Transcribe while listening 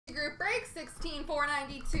group break,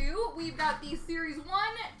 16,492. We've got the Series 1,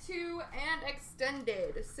 2, and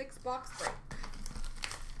Extended 6-box break.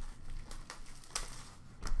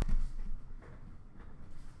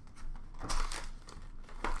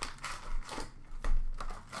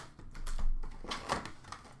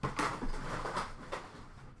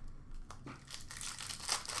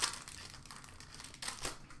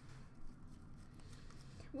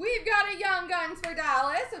 We've got a Young Guns for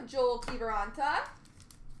Dallas of Joel Kivaranta.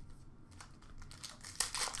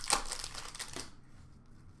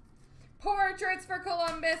 Portraits for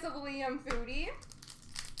Columbus of Liam Foudy.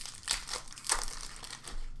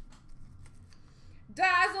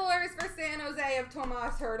 Dazzlers for San Jose of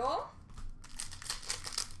Tomas Hertl.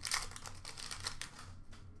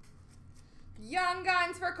 Young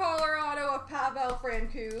Guns for Colorado of Pavel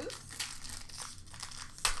Francouz.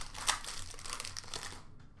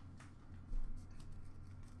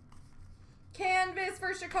 Canvas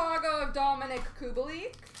for Chicago of Dominic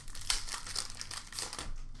Kubalik.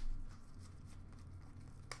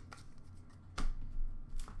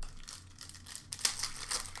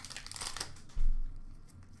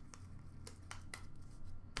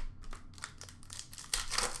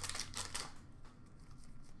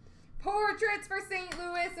 Portraits for St.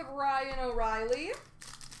 Louis of Ryan O'Reilly.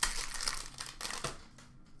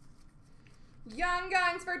 Young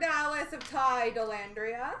Guns for Dallas of Ty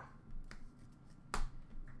Dellandrea.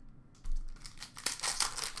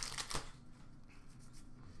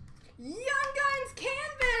 Young Guns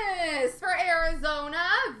Canvas for Arizona,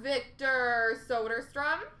 Victor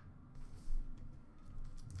Soderstrom.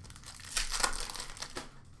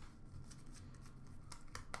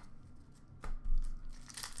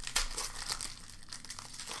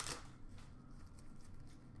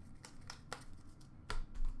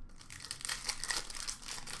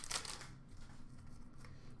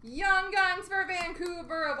 Young Guns for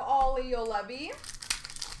Vancouver of Ollie Olevi.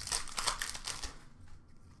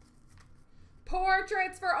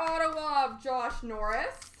 Portraits for Ottawa of Josh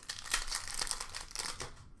Norris.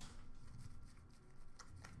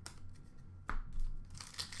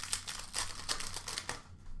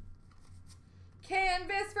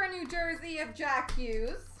 Canvas for New Jersey of Jack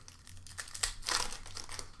Hughes.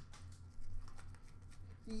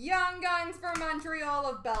 Young Guns for Montreal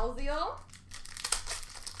of Belzile.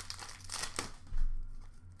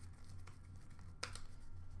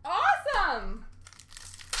 Awesome!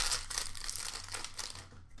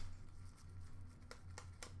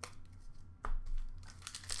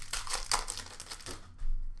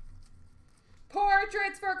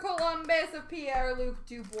 Portraits for Columbus of Pierre-Luc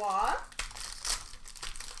Dubois.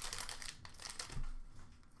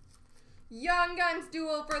 Young Guns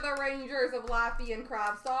duel for the Rangers of Laffy and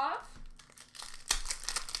Kravtsov.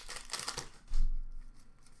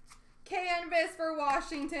 Canvas for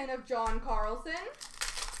Washington of John Carlson.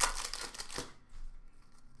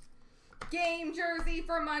 Game jersey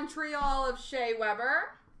for Montreal of Shea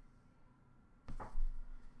Weber.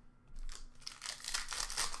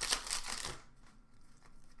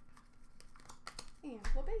 And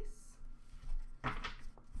full base.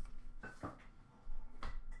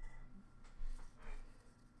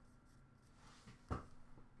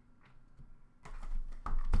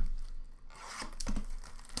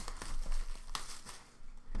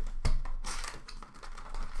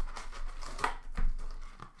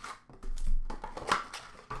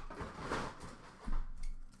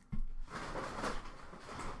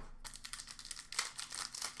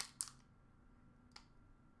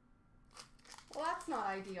 Well, that's not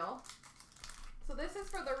ideal. So this is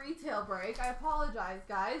for the retail break. I apologize,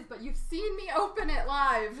 guys, but you've seen me open it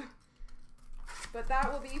live. But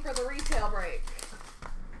that will be for the retail break.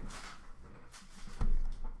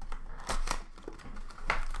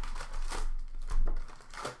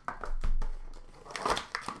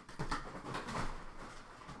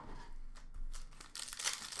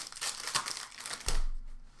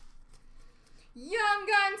 Young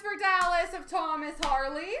Guns for Dallas of Thomas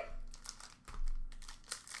Harley.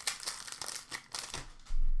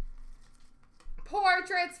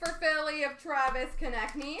 Portraits for Philly of Travis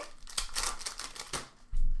Konechny.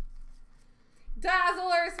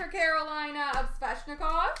 Dazzlers for Carolina of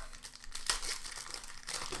Svechnikov.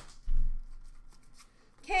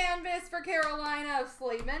 Canvas for Carolina of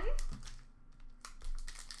Slavin.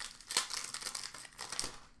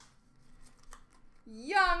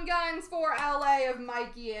 Young Guns for LA of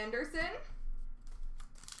Mikey Anderson.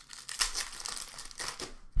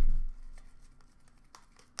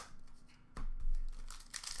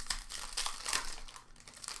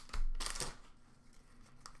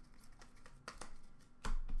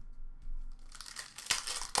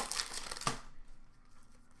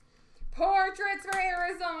 Portraits for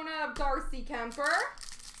Arizona of Darcy Kemper.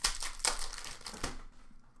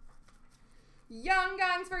 Young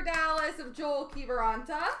Guns for Dallas of Joel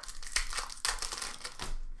Kiviranta.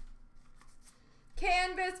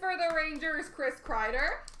 Canvas for the Rangers, Chris Kreider.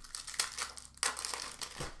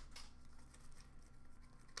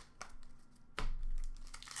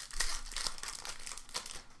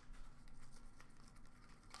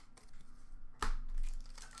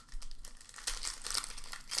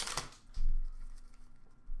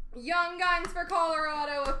 Young Guns for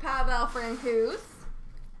Colorado of Pavel Francouz.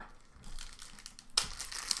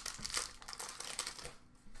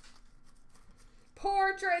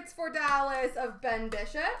 Portraits for Dallas of Ben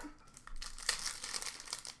Bishop.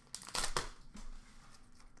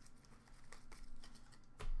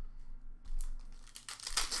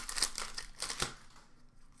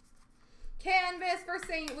 Canvas for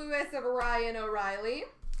St. Louis of Ryan O'Reilly.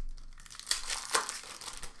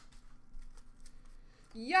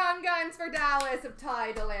 Young Guns for Dallas of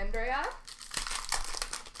Ty Dellandrea.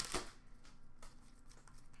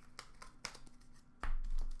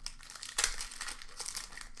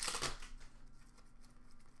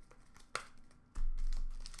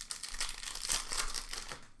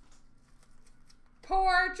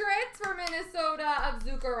 Portraits for Minnesota of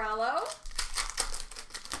Zuccarello.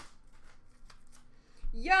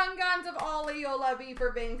 Young Guns of Ollie Olevi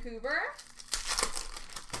for Vancouver.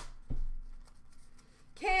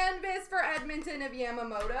 Canvas for Edmonton of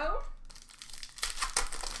Yamamoto.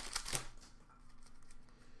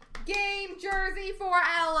 Game jersey for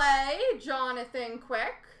LA, Jonathan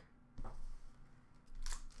Quick.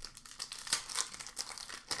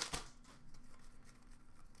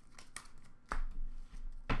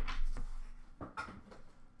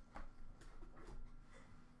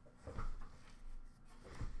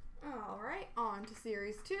 All right, on to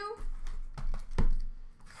Series 2.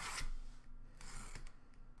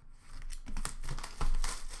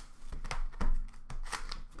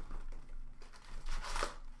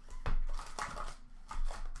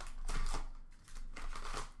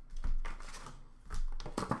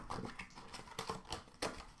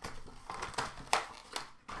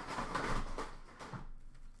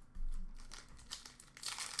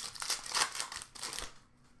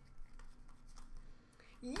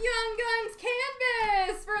 Young Guns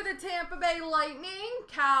Canvas for the Tampa Bay Lightning,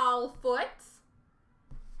 Cal Foote.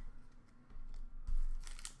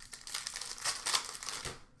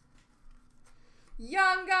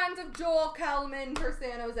 Young Guns of Joel Kellman for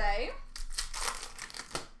San Jose.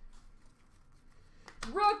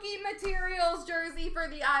 Rookie Materials jersey for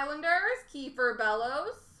the Islanders, Kiefer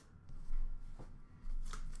Bellows.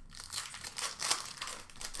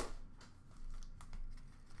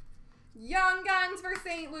 Young Guns for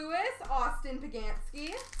St. Louis, Austin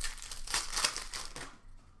Pagansky.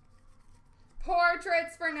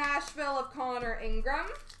 Portraits for Nashville of Connor Ingram.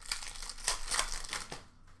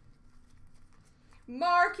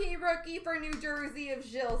 Marquee Rookie for New Jersey of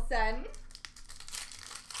Gilles Sen.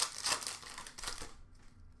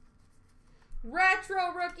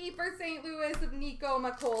 Retro Rookie for St. Louis of Nico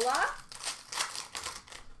Makola.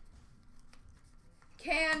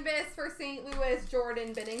 Canvas for St. Louis,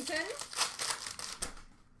 Jordan Binnington.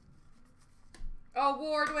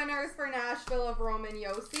 Award winners for Nashville of Roman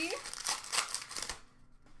Josi.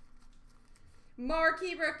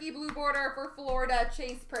 Marquee Rookie Blue Border for Florida,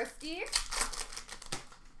 Chase Prisky.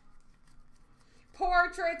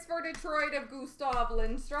 Portraits for Detroit of Gustav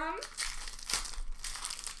Lindstrom.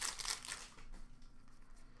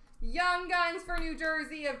 Young Guns for New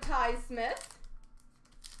Jersey of Ty Smith.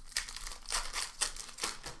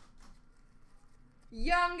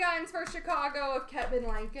 Young Guns for Chicago of Kevin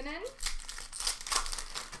Lankinen.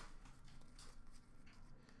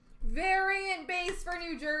 Variant base for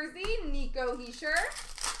New Jersey, Nico Hischier.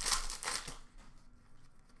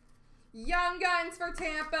 Young Guns for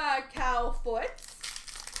Tampa, Cal Foote.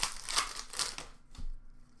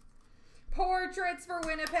 Portraits for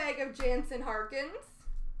Winnipeg of Jansen Harkins.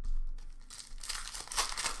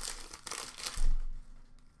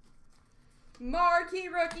 Marquee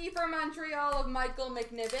Rookie for Montreal of Michael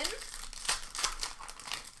McNiven.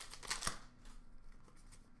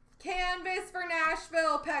 Canvas for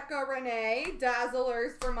Nashville, Pekka Rinne.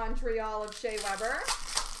 Dazzlers for Montreal of Shea Weber.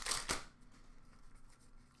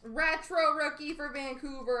 Retro Rookie for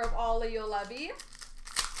Vancouver of Ollie Olevi.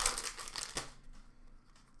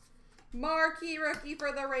 Marquee Rookie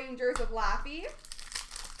for the Rangers of Laffy.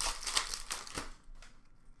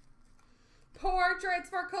 Portraits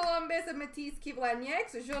for Columbus of Matisse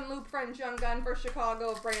Kivlenieks. Jean-Luc French Young Gun for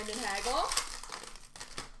Chicago of Brandon Hagel.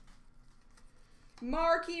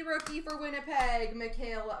 Marquee rookie for Winnipeg,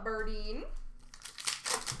 Mikhail Berdine.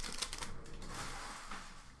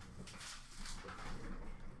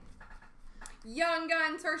 Young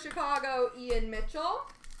Guns for Chicago, Ian Mitchell.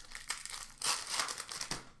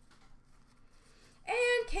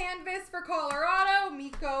 And Canvas for Colorado,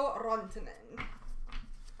 Mikko Rantanen.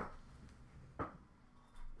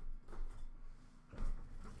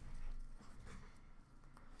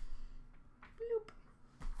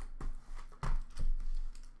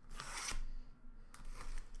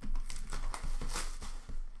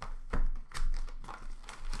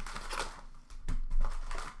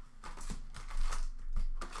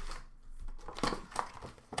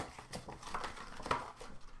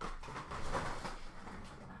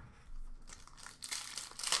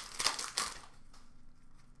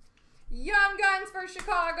 Young Guns for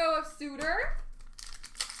Chicago of Suter.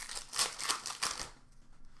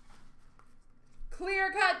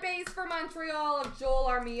 Clear cut base for Montreal of Joel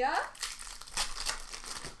Armia.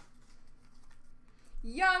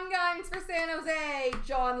 Young Guns for San Jose,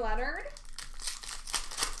 John Leonard.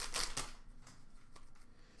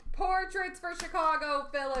 Portraits for Chicago,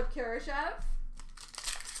 Philip Kurashev.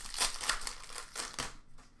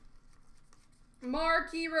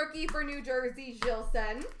 Marquee rookie for New Jersey,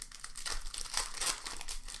 Gilson.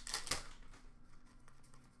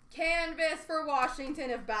 Canvas for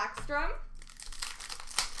Washington of Backstrom.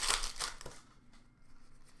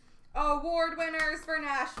 Award winners for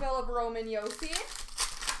Nashville of Roman Josi.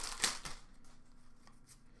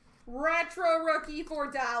 Retro rookie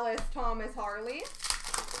for Dallas, Thomas Harley.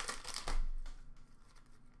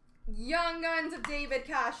 Young Guns of David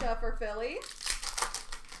Kasha for Philly.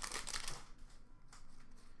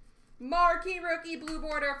 Marquee rookie blue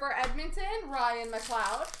border for Edmonton, Ryan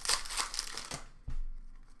McLeod.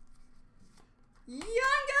 Young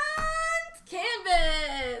Guns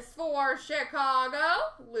canvas for Chicago,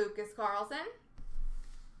 Lucas Carlson.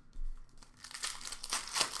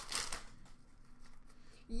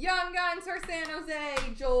 Young Guns for San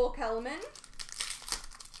Jose, Joel Kelman.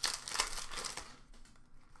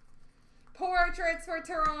 Portraits for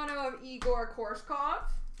Toronto of Igor Korshkov.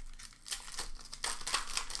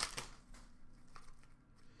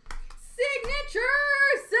 Signature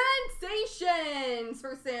Sensations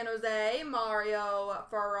for San Jose, Mario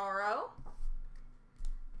Ferraro.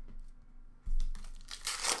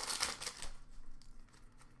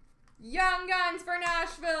 Young Guns for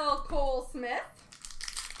Nashville, Cole Smith.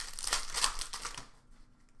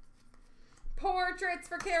 Portraits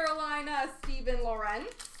for Carolina, Stephen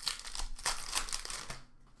Lawrence.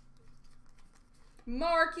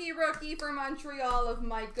 Marquee rookie for Montreal of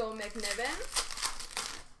Michael McNiven.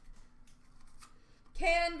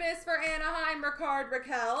 Canvas for Anaheim, Ricard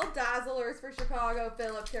Raquel. Dazzlers for Chicago,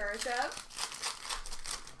 Philip Kurashev.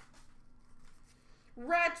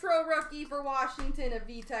 Retro rookie for Washington of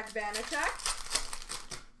Vitek Vanacek.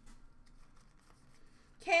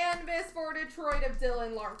 Canvas for Detroit of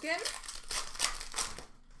Dylan Larkin.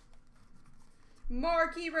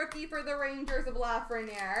 Marquee rookie for the Rangers of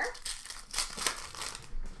Lafreniere.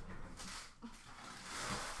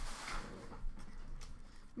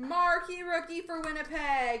 Marquee rookie for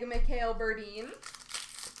Winnipeg, Mikhail Berdine.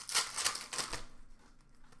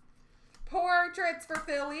 Portraits for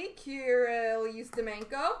Philly, Kirill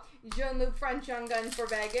Ustimenko. Jean-Luc French Young Guns for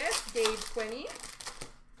Vegas, Gabe Quinney.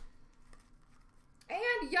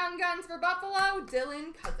 And Young Guns for Buffalo,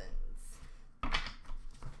 Dylan Cousins.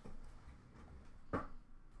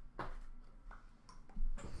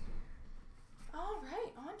 All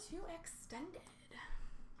right, on to Extended.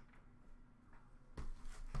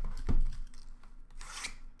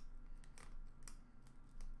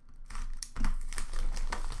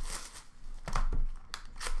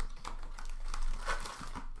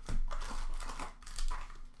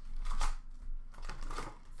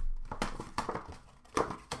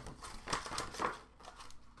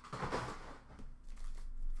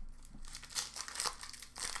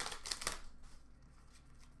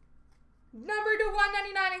 Number to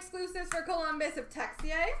 199 exclusives for Columbus of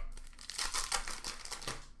Texier.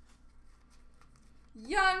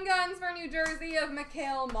 Young Guns for New Jersey of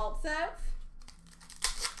Mikhail Maltsev.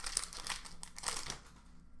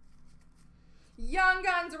 Young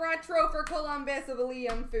Guns Retro for Columbus of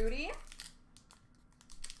Liam Foudy.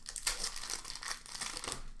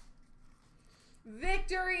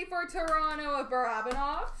 Victory for Toronto of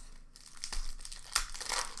Barabanov.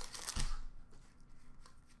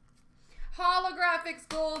 Holographics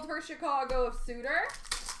Gold for Chicago of Suter.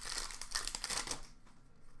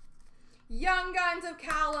 Young Guns of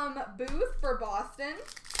Callum Booth for Boston.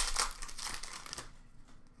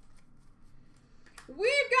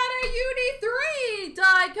 We've got a UD3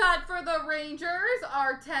 die cut for the Rangers,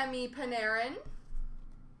 Artemi Panarin.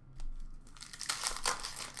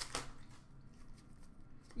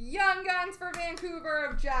 Young Guns for Vancouver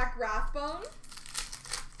of Jack Rathbone.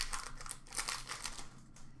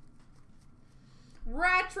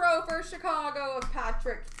 Retro for Chicago of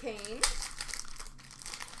Patrick Kane.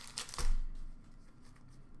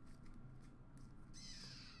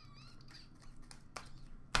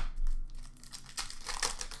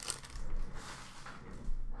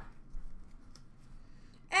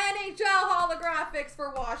 NHL holographics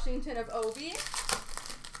for Washington of Ovi.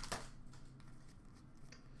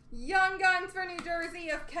 Young Guns for New Jersey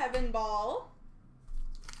of Kevin Ball.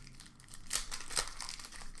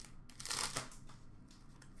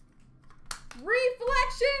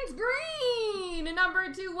 Reflections Green,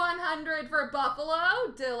 number 2/100 for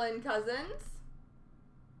Buffalo, Dylan Cousins.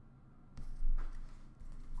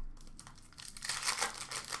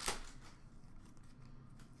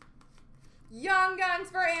 Young Guns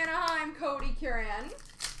for Anaheim, Cody Curran.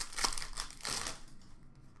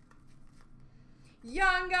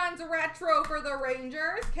 Young Guns Retro for the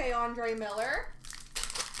Rangers, K'Andre Miller.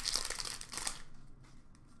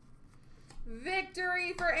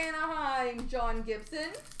 Victory for Anaheim, John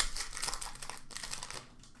Gibson.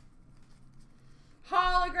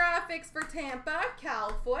 Holographics for Tampa,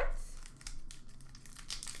 Cal Foote.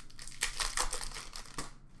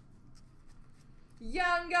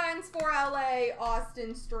 Young Guns for LA,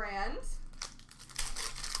 Austin Strand.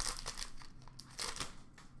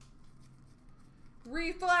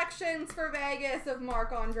 Reflections for Vegas of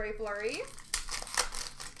Marc-Andre Fleury.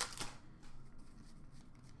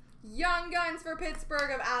 Young Guns for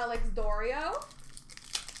Pittsburgh of Alex Dorio.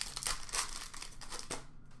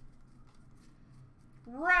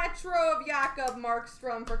 Retro of Jakob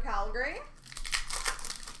Markstrom for Calgary.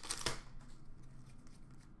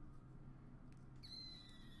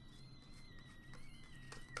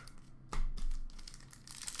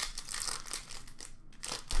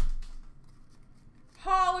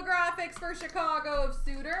 Holographics for Chicago of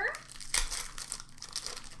Suter.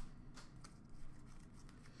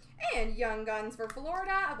 And Young Guns for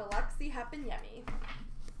Florida of Alexi Hepanyemi.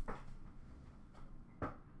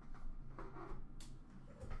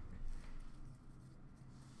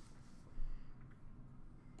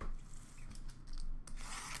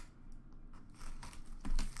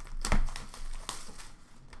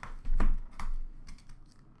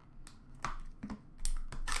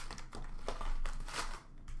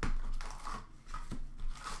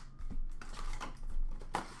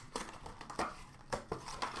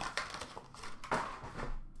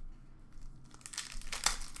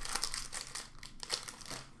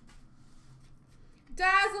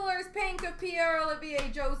 Dazzlers Pink of Pierre-Olivier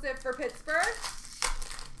Joseph for Pittsburgh.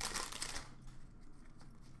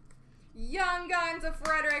 Young Guns of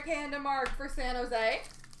Frederick Handemark for San Jose.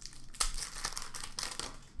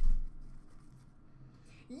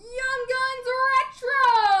 Young Guns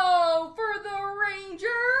Retro for the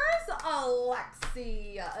Rangers,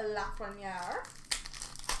 Alexis Lafreniere.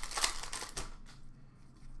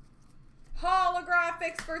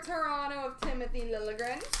 Holographics for Toronto of Timothy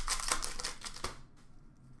Liljegren.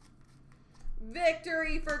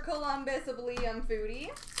 Victory for Columbus of Liam Foudy.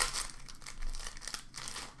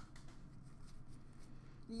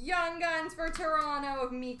 Young Guns for Toronto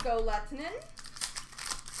of Mikko Lehtinen.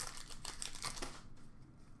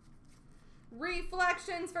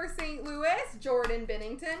 Reflections for St. Louis, Jordan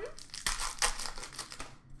Binnington.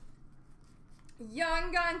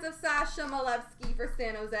 Young Guns of Sasha Malevsky for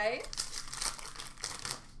San Jose.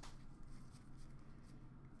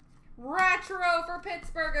 Retro for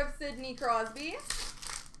Pittsburgh of Sidney Crosby.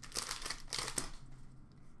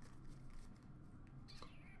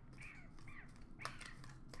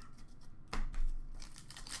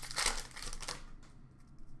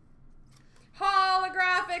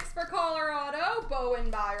 Holographics for Colorado, Bowen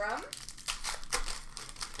Byram.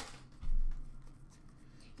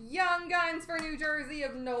 Young Guns for New Jersey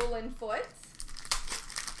of Nolan Foote.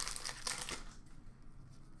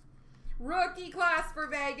 Rookie class for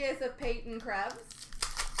Vegas of Peyton Krebs.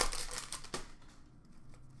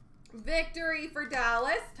 Victory for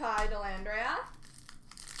Dallas, Ty Dellandrea.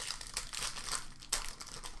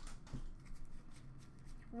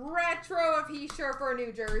 Retro of Heischer for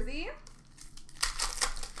New Jersey.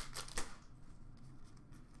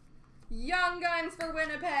 Young Guns for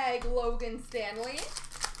Winnipeg, Logan Stanley.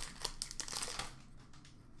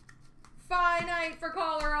 Finite for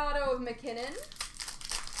Colorado of McKinnon.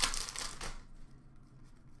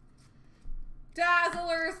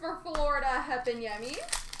 Dazzlers for Florida, Hepanyemi.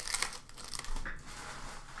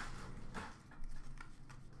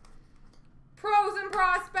 Pros and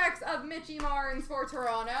prospects of Mitchie Martins for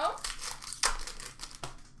Toronto.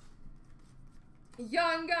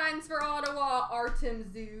 Young Guns for Ottawa, Artem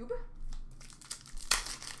Zub.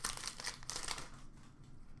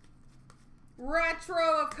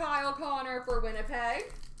 Retro of Kyle Connor for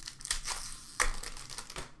Winnipeg.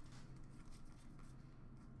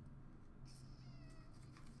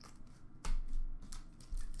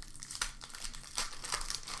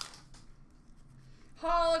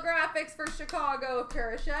 Holographics for Chicago of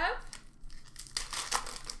Kurashev.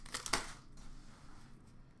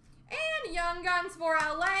 And Young Guns for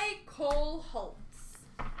LA, Cole Holtz.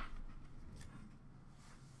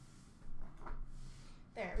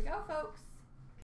 There we go, folks.